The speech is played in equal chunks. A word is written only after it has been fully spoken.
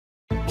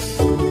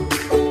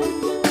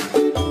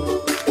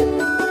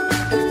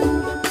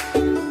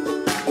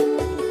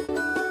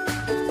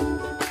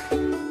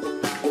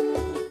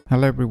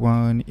Hello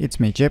everyone,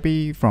 it's me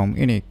JP from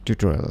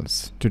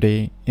UniqueTutorials.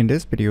 Today in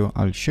this video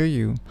I'll show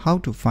you how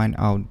to find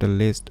out the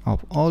list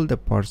of all the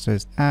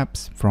purchased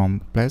apps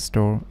from Play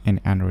Store in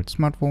Android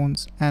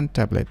smartphones and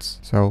tablets.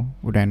 So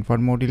without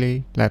further more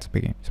delay, let's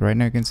begin. So right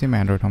now you can see my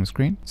Android home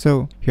screen.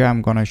 So here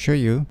I'm gonna show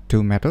you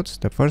two methods.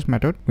 The first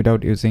method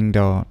without using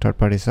the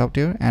third-party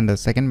software, and the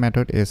second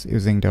method is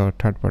using the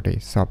third-party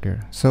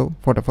software. So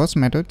for the first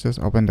method, just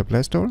open the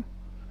Play Store.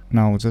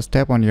 Now just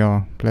tap on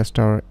your Play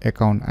Store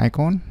account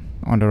icon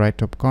on the right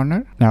top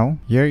corner. Now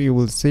here you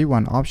will see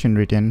one option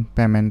written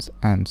payments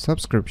and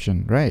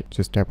subscription, right?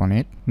 Just tap on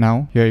it.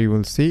 Now here you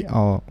will see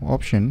our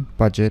option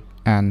budget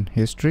and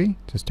history.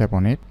 Just tap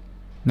on it.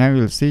 Now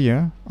you will see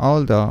here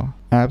all the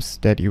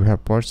apps that you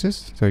have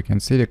purchased. So you can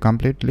see the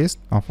complete list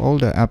of all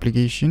the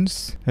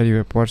applications that you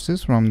have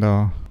purchased from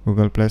the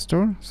Google Play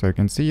Store. So you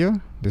can see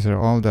here, these are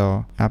all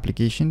the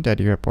applications that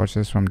you have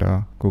purchased from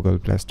the Google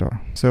Play Store.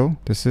 So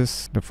this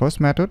is the first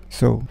method.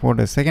 So for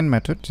the second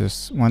method,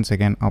 just once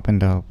again open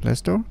the Play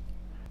Store,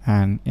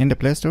 and in the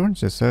Play Store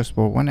just search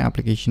for one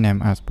application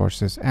name as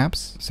purchase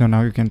apps. So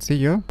now you can see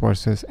here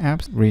purchase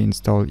apps,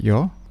 reinstall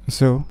your.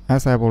 So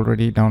as I've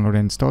already downloaded and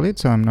installed it,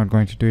 so I'm not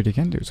going to do it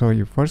again. So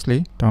you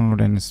firstly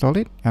download and install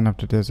it, and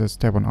after this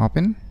just tap on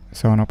open.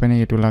 So on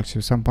opening it will ask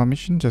you some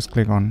permission. Just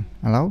click on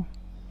allow.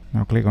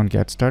 Now click on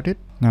get started.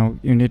 Now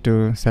you need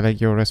to select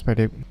your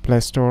respective Play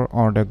Store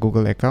or the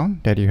Google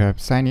account that you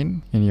have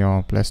signed in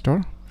your Play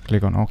Store.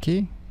 Click on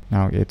OK.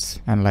 Now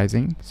it's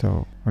analyzing,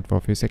 so wait for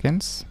a few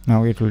seconds.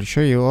 Now it will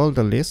show you all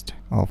the list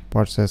of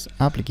purchase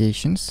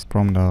applications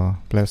from the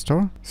Play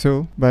Store.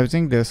 So by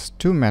using these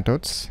two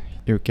methods,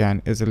 you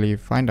can easily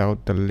find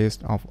out the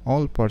list of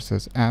all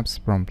purchase apps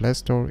from Play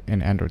Store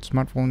in Android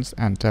smartphones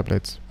and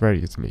tablets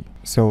very easily.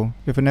 So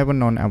if you've never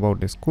known about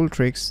these cool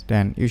tricks,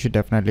 then you should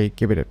definitely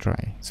give it a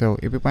try. So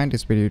if you find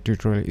this video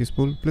tutorial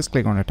useful, please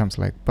click on the thumbs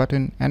like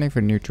button, and if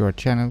you're new to our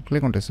channel,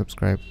 click on the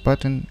subscribe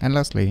button, and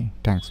lastly,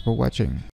 thanks for watching.